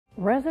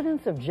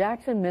Residents of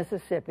Jackson,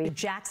 Mississippi.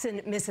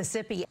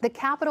 The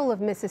capital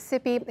of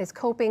Mississippi is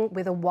coping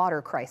with a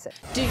water crisis.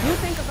 Do you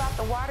think about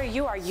the water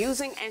you are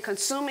using and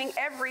consuming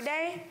every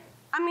day?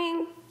 I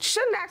mean,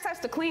 shouldn't access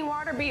to clean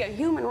water be a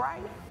human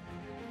right?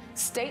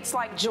 States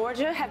like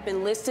Georgia have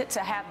been listed to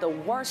have the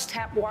worst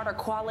tap water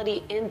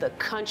quality in the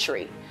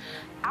country.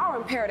 Our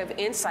Imperative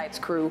Insights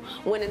crew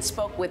went and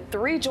spoke with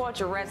 3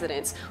 Georgia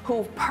residents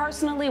who've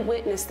personally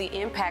witnessed the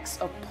impacts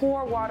of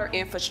poor water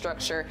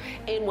infrastructure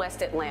in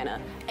West Atlanta,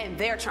 and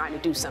they're trying to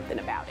do something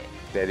about it.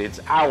 That it's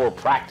our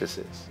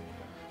practices,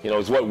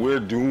 it's what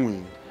we're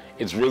doing.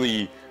 It's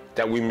really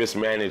that we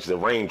mismanage the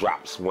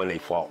raindrops when they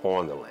fall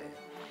on the land.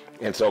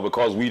 And so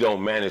because we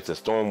don't manage the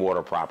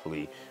stormwater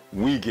properly,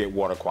 we get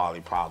water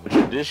quality problems.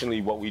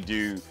 Traditionally, what we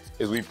do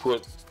is we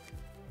put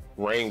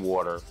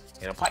rainwater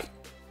in a pipe.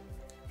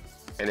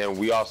 And then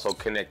we also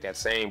connect that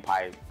same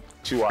pipe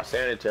to our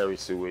sanitary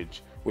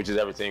sewage, which is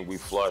everything we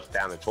flush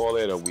down the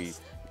toilet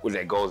or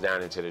that goes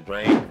down into the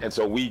drain. And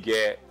so we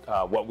get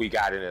what we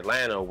got in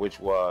Atlanta, which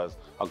was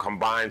a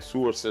combined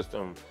sewer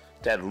system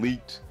that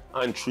leaked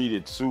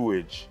untreated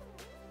sewage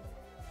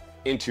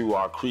into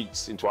our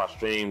creeks, into our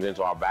streams,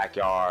 into our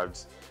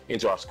backyards,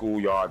 into our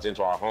schoolyards,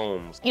 into our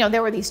homes.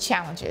 There were these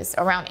challenges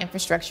around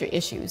infrastructure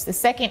issues. The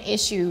second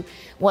issue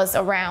was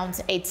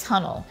around a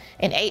tunnel,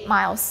 an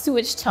 8-mile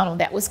sewage tunnel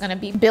that was going to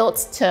be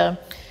built to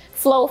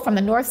flow from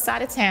the north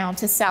side of town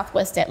to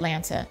southwest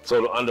Atlanta.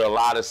 So under a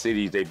lot of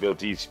cities, they built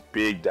these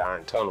big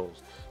giant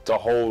tunnels to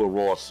hold the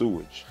raw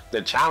sewage.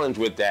 The challenge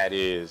with that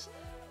is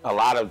a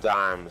lot of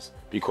times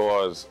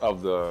because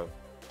of the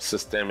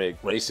systemic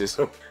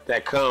racism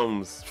that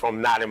comes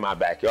from not in my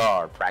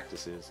backyard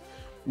practices.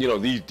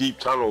 These deep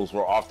tunnels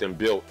were often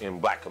built in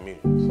Black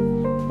communities.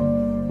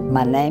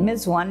 My name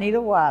is Juanita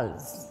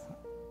Wallace,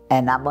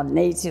 and I'm a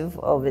native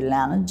of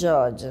Atlanta,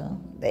 Georgia.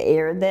 The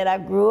area that I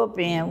grew up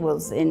in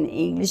was in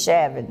English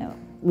Avenue.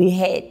 We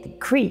had the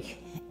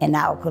creek in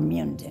our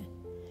community,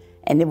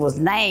 and it was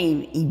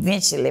named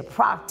eventually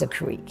Proctor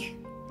Creek.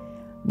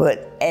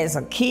 But as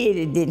a kid,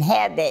 it didn't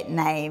have that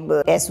name,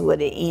 but that's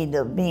what it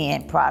ended up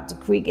being, Proctor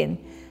Creek. And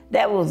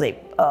that was a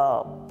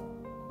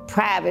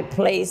private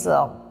place,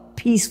 a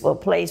peaceful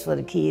place for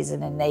the kids in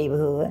the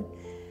neighborhood.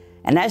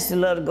 And I used to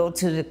love to go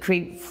to the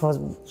creek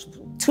for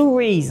 2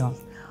 reasons.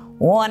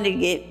 One, to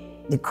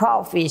get the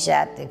crawfish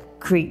out the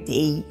creek to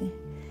eat.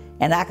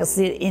 And I could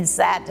sit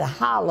inside the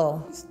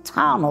hollow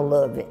tunnel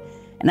of it.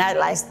 And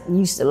I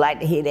used to like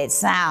to hear that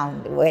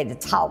sound where the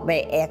talk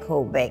back,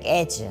 echo back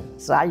at you.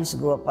 So I used to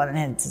go up on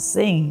there to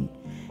sing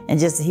and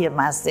just to hear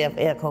myself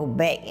echo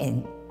back.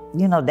 And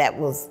that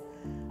was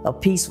a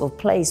peaceful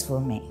place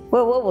for me.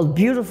 Well, what was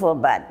beautiful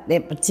about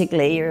that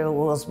particular area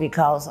was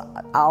because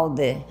all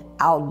the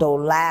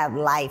outdoor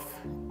life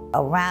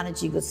around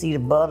it. You could see the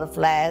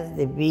butterflies,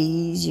 the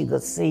bees, you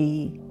could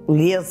see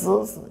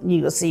lizards,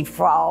 you could see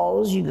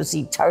frogs, you could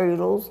see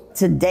turtles.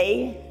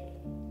 Today,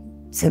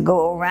 to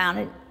go around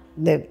it,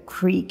 the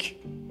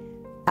creek,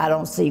 I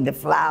don't see the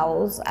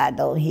flowers, I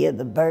don't hear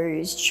the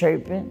birds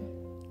chirping.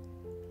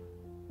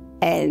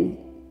 And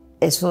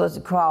as far as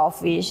the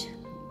crawfish,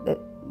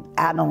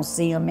 I don't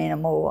see them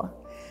anymore,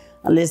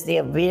 unless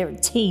they're very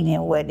teeny,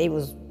 where they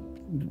was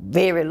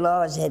very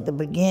large at the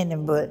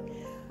beginning, but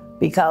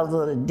because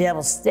of the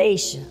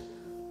devastation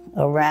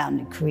around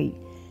the creek,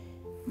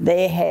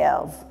 they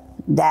have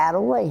died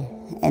away.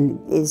 And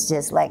it's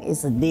just like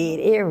it's a dead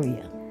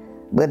area.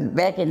 But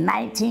back in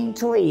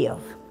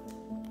 1912,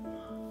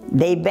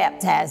 they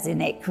baptized in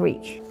that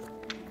creek.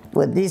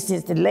 Well, this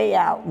is the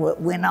layout what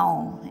went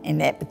on in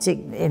that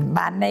in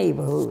my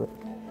neighborhood.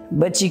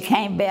 But you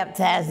can't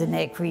baptize in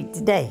that creek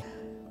today.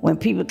 When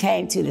people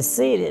came to the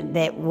city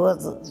that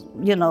was,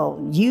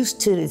 used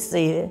to the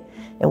city,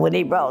 and when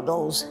they brought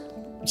those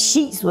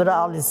sheets with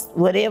all this,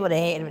 whatever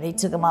they had, when they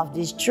took them off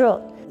this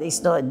truck, they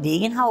started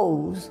digging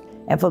holes.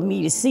 And for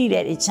me to see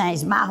that, it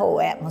changed my whole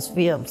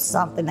atmosphere of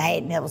something I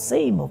had never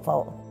seen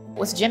before.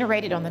 Was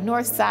generated on the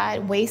north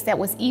side, waste that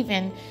was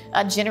even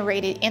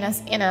generated in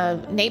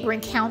a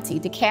neighboring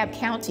county, DeKalb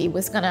County,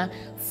 was gonna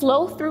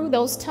flow through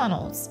those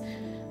tunnels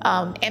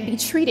and be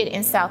treated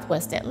in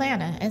southwest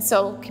Atlanta. And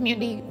so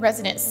community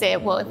residents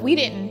said, well, if we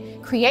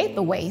didn't create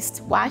the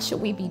waste, why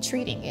should we be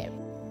treating it?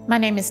 My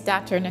name is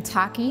Dr.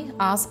 Nataki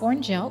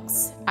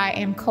Osborne-Jelks. I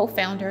am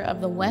co-founder of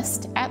the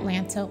West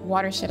Atlanta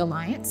Watershed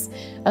Alliance,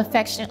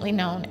 affectionately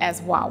known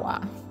as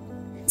WAWA.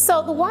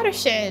 So the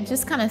watershed,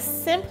 just kind of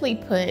simply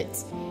put,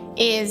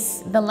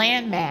 is the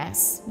land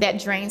mass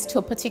that drains to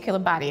a particular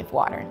body of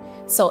water.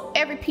 So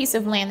every piece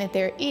of land that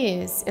there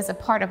is a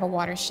part of a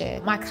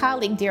watershed. My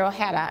colleague Daryl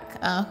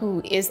Haddock,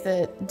 who is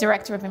the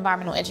Director of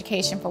Environmental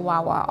Education for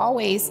WAWA,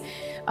 always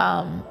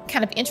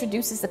kind of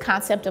introduces the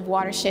concept of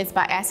watersheds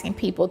by asking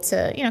people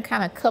to,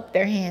 kind of cup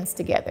their hands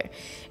together.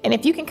 And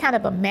if you can kind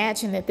of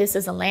imagine that this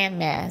is a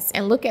landmass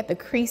and look at the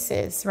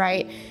creases,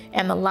 right,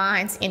 and the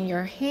lines in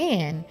your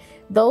hand,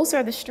 those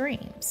are the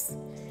streams.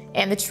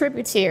 And the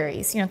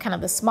tributaries, kind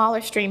of the smaller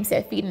streams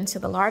that feed into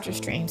the larger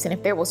streams. And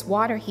if there was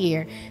water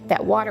here,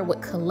 that water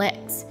would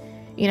collect,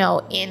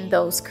 in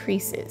those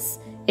creases,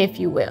 if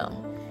you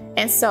will.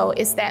 And so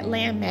it's that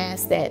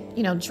landmass that,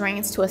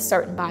 drains to a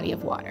certain body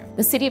of water.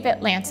 The city of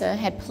Atlanta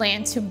had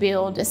planned to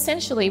build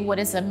essentially what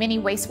is a mini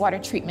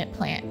wastewater treatment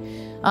plant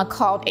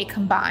called a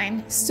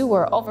combined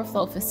sewer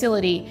overflow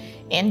facility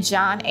in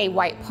John A.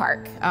 White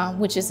Park,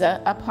 which is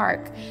a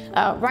park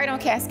right on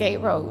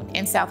Cascade Road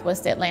in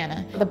Southwest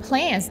Atlanta. The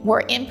plans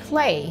were in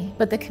play,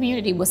 but the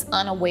community was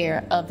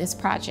unaware of this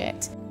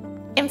project.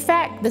 In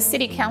fact, the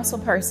city council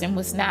person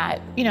was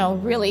not,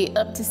 really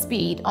up to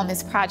speed on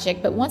this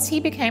project, but once he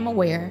became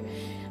aware,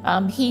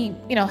 he,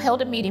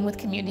 held a meeting with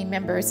community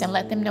members and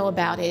let them know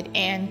about it.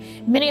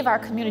 And many of our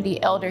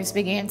community elders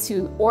began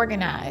to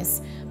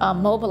organize,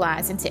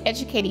 mobilize, and to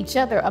educate each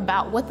other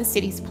about what the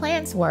city's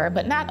plans were,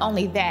 but not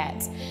only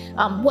that,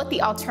 what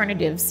the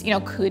alternatives,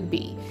 could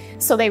be.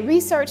 So they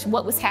researched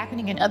what was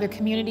happening in other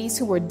communities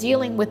who were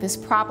dealing with this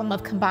problem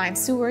of combined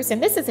sewers.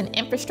 And this is an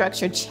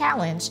infrastructure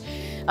challenge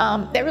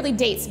that really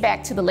dates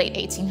back to the late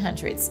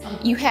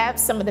 1800s. You have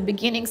some of the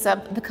beginnings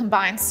of the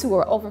combined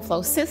sewer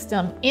overflow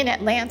system in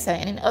Atlanta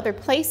and in other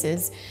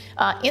places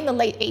in the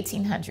late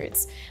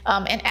 1800s.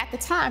 And at the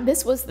time,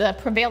 this was the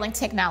prevailing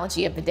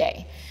technology of the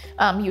day.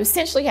 You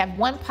essentially have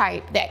one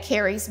pipe that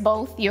carries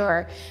both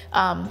your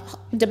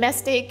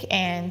domestic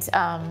and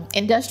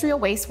industrial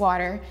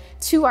wastewater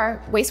to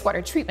our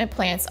wastewater treatment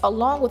plants,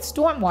 along with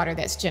stormwater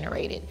that's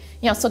generated.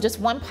 So just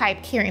one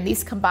pipe carrying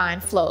these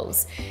combined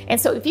flows. And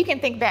so if you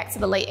can think back to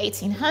the late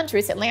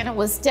 1800s, Atlanta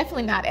was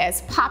definitely not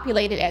as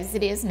populated as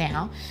it is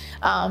now.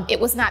 It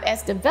was not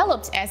as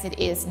developed as it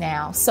is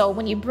now. So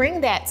when you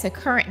bring that to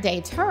current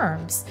day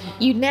terms,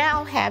 you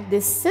now have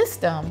this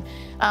system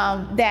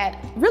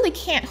that really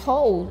can't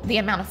hold the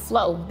amount of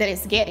flow that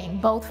it's getting,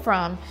 both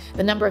from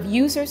the number of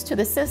users to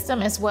the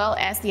system as well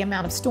as the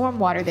amount of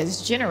stormwater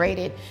that's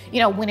generated,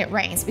 when it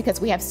rains, because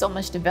we have so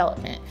much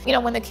development.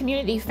 When the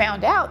community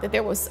found out that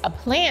there was a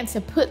plan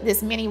to put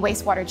this mini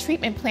wastewater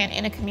treatment plant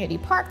in a community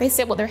park, they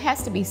said, well, there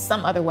has to be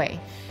some other way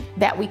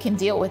that we can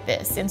deal with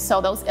this. And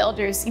so those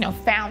elders,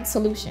 found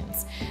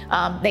solutions.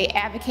 They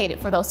advocated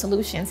for those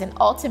solutions and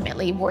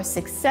ultimately were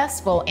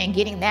successful in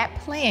getting that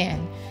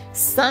plan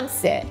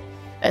sunset,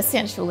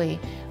 essentially,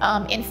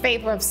 in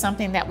favor of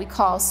something that we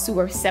call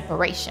sewer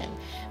separation.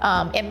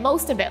 And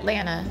most of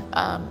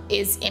Atlanta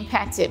is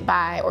impacted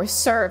by or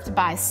served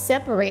by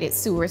separated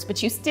sewers,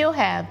 but you still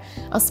have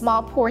a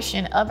small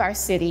portion of our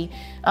city,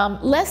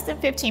 less than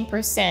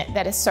 15%,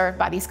 that is served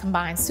by these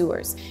combined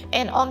sewers.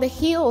 And on the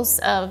heels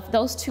of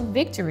those two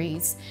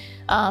victories,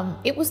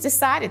 it was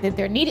decided that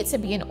there needed to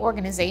be an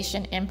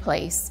organization in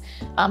place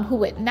who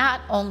would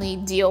not only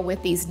deal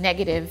with these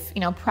negative,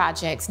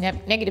 projects,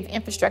 negative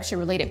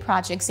infrastructure-related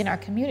projects in our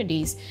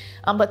communities,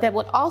 but that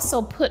would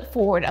also put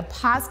forward a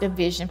positive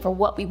vision for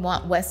what we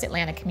want West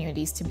Atlanta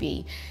communities to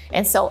be.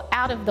 And so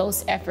out of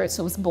those efforts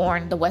was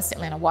born the West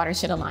Atlanta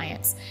Watershed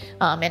Alliance.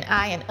 And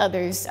I and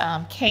others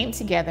came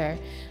together,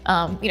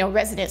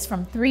 residents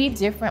from 3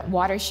 different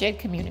watershed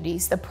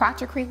communities: the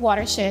Proctor Creek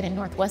Watershed in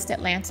Northwest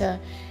Atlanta,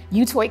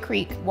 Utoy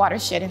Creek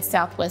Watershed in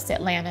Southwest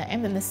Atlanta,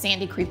 and then the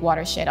Sandy Creek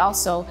Watershed,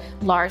 also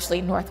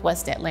largely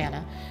Northwest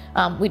Atlanta.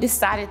 We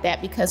decided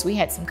that because we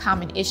had some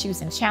common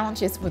issues and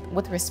challenges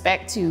with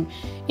respect to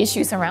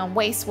issues around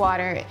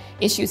wastewater,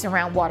 issues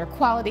around water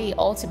quality,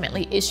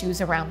 ultimately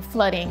issues around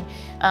flooding,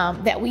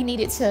 that we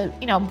needed to,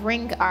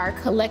 bring our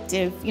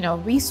collective,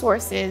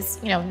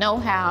 resources,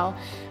 know-how,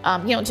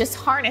 just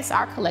harness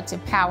our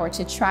collective power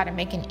to try to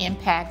make an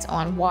impact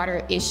on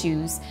water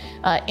issues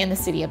in the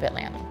city of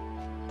Atlanta.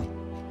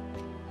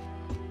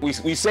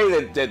 We say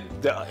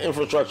that the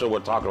infrastructure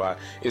we're talking about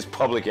is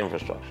public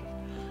infrastructure,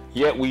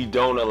 yet we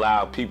don't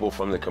allow people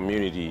from the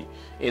community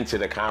into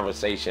the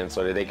conversation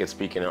so that they can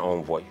speak in their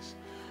own voice.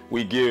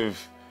 We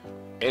give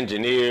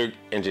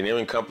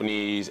engineering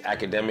companies,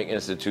 academic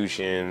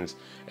institutions,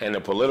 and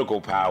the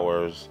political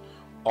powers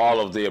all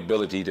of the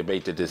ability to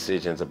make the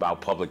decisions about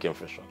public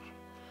infrastructure.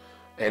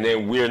 And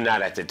then we're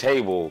not at the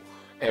table,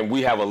 and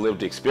we have a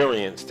lived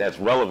experience that's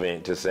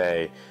relevant to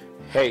say,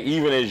 hey,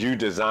 even as you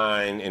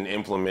design and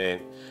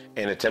implement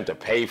and attempt to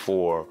pay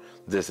for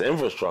this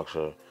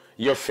infrastructure,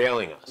 you're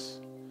failing us.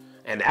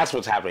 And that's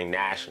what's happening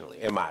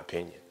nationally, in my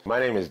opinion. My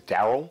name is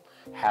Daryl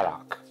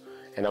Haddock,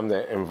 and I'm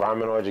the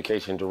Environmental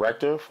Education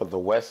Director for the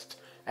West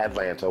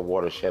Atlanta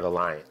Watershed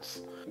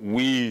Alliance.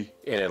 We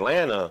in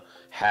Atlanta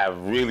have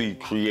really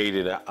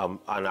created an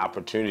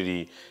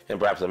opportunity and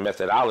perhaps a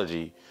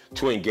methodology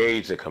to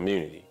engage the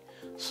community.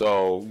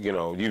 So,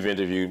 you've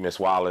interviewed Ms.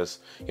 Wallace.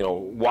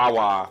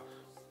 Wawa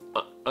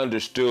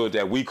understood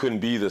that we couldn't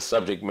be the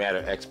subject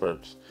matter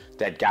experts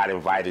that got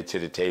invited to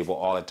the table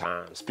all the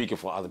time, speaking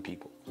for other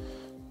people.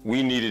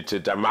 We needed to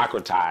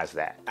democratize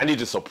that. I need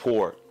to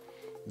support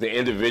the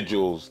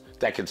individuals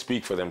that can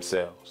speak for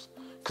themselves.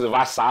 Because if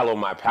I silo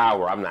my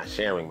power, I'm not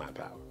sharing my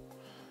power.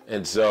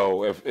 And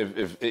so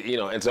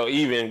and so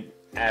even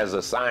as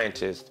a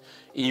scientist,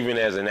 even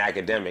as an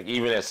academic,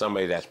 even as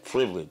somebody that's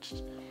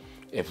privileged,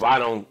 if I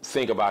don't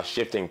think about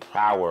shifting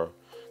power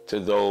to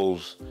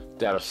those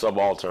that are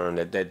subaltern,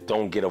 that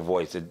don't get a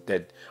voice,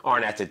 that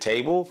aren't at the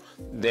table,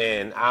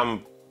 then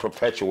I'm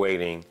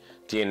perpetuating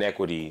the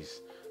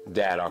inequities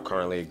that are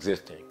currently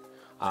existing.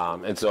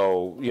 And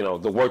so, you know,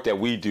 the work that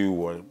we do,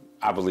 or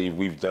I believe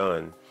we've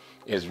done,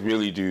 is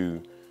really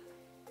to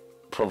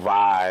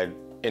provide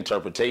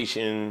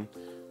interpretation,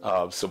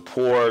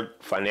 support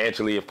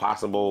financially if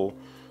possible,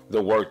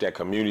 the work that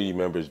community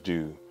members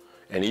do.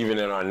 And even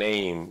in our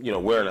name, you know,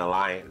 we're an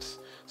alliance.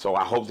 So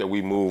I hope that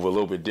we move a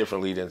little bit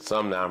differently than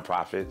some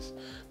nonprofits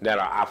that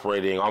are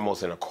operating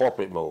almost in a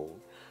corporate mode,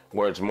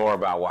 where it's more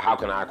about, well, how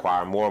can I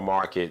acquire more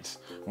markets,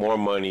 more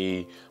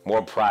money,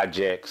 more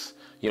projects,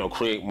 you know,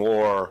 create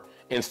more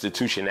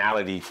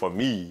institutionality for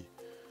me.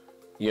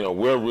 You know,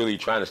 we're really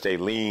trying to stay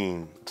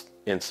lean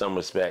in some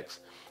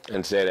respects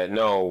and say that,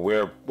 no,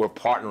 we're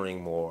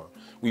partnering more.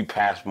 We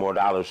pass more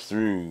dollars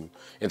through.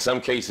 In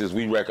some cases,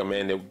 we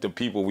recommend that the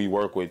people we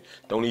work with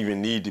don't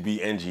even need to be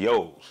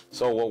NGOs.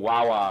 So what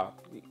WAWA,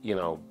 you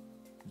know,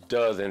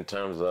 does in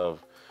terms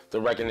of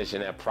the recognition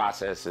that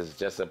process is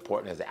just as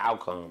important as the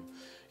outcome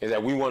is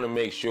that we want to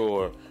make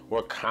sure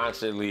we're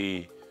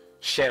constantly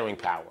sharing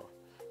power.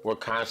 We're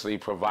constantly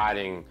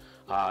providing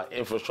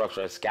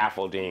infrastructure and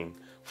scaffolding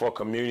for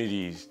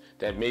communities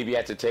that may be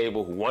at the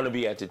table, who want to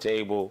be at the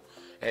table.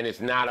 And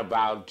it's not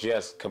about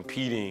just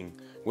competing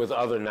with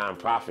other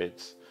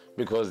nonprofits,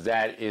 because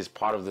that is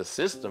part of the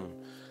system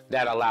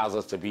that allows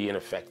us to be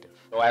ineffective.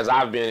 So as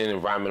I've been an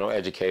environmental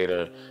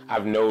educator,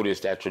 I've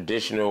noticed that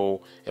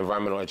traditional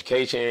environmental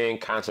education,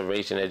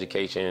 conservation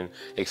education,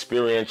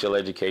 experiential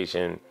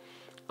education,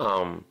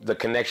 the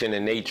connection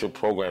to nature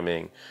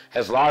programming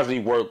has largely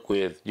worked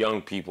with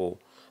young people,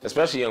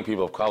 especially young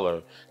people of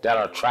color, that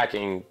are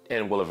tracking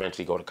and will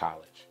eventually go to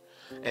college.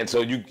 And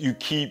so you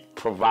keep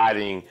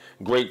providing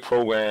great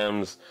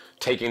programs,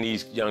 taking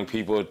these young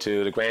people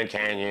to the Grand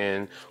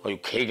Canyon, or you're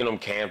taking them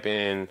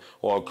camping,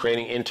 or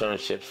creating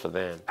internships for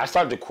them. I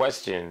started to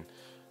question,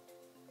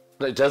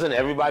 doesn't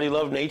everybody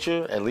love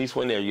nature, at least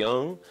when they're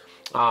young?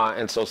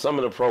 And so some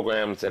of the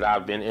programs that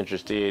I've been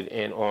interested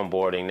in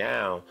onboarding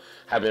now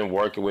have been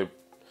working with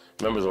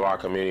members of our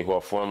community who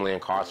are formerly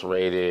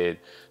incarcerated,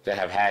 that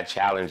have had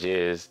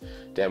challenges,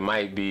 that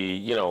might be,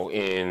 you know,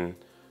 in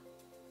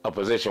a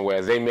position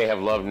where they may have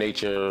loved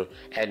nature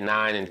at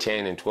 9 and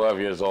 10 and 12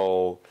 years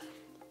old.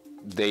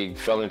 They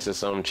fell into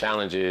some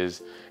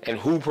challenges, and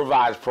who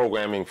provides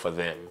programming for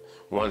them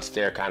once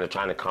they're kind of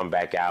trying to come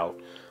back out,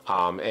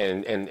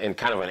 and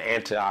kind of an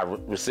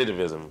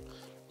anti-recidivism,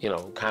 you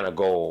know, kind of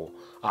goal.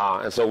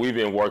 And so we've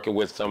been working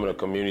with some of the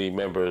community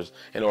members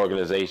and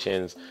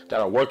organizations that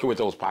are working with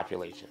those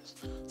populations.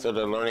 So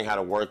they're learning how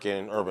to work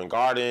in urban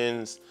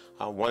gardens.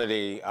 One of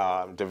the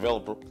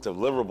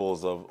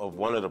deliverables of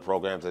one of the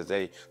programs is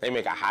they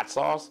make a hot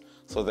sauce.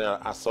 So they're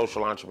a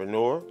social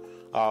entrepreneur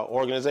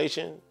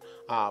organization.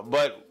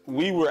 But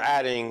we were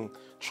adding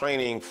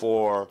training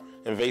for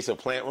invasive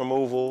plant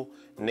removal,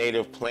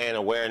 native plant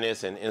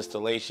awareness and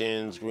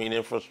installations, green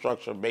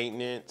infrastructure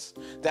maintenance,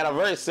 that are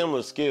very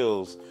similar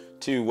skills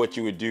to what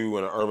you would do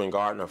in an urban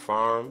garden or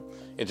farm.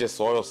 It's just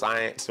soil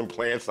science and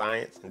plant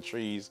science, and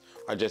trees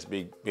are just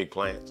big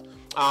plants.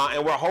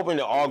 And we're hoping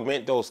to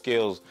augment those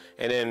skills.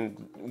 And then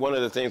one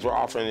of the things we're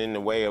offering in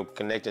the way of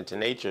connecting to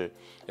nature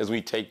is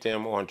we take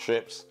them on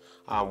trips.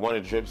 One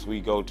of the trips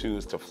we go to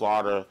is to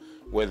Florida,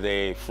 where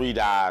they free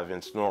dive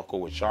and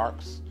snorkel with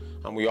sharks.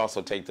 We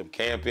also take them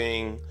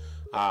camping.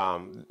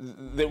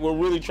 That we're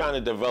really trying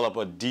to develop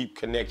a deep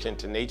connection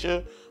to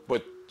nature,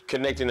 but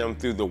connecting them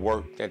through the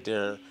work that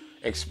they're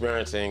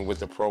experiencing with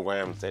the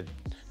programs that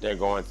they're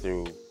going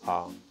through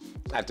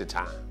at the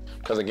time.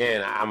 Because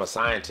again, I'm a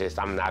scientist,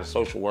 I'm not a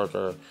social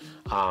worker.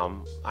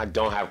 I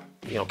don't have,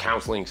 you know,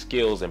 counseling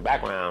skills and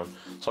background.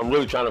 So I'm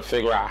really trying to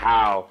figure out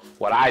how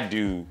what I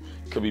do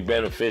could be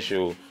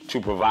beneficial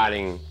to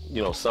providing,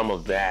 you know, some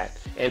of that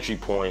entry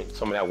point,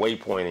 some of that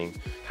waypointing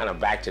kind of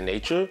back to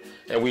nature.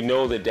 And we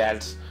know that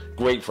that's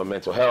great for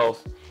mental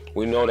health.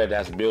 We know that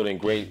that's building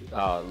great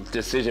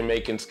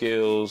decision-making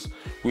skills.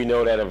 We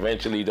know that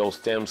eventually those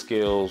STEM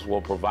skills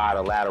will provide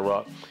a ladder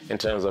up in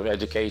terms of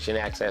education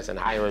access and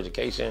higher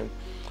education.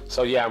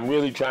 So yeah, I'm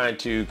really trying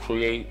to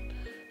create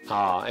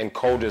and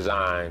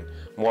co-design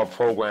more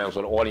programs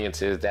with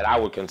audiences that I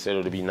would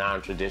consider to be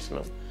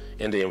non-traditional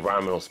in the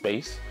environmental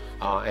space.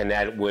 And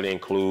that would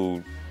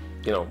include,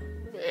 you know,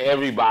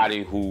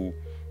 everybody who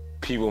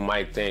people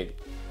might think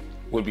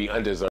would be undeserved.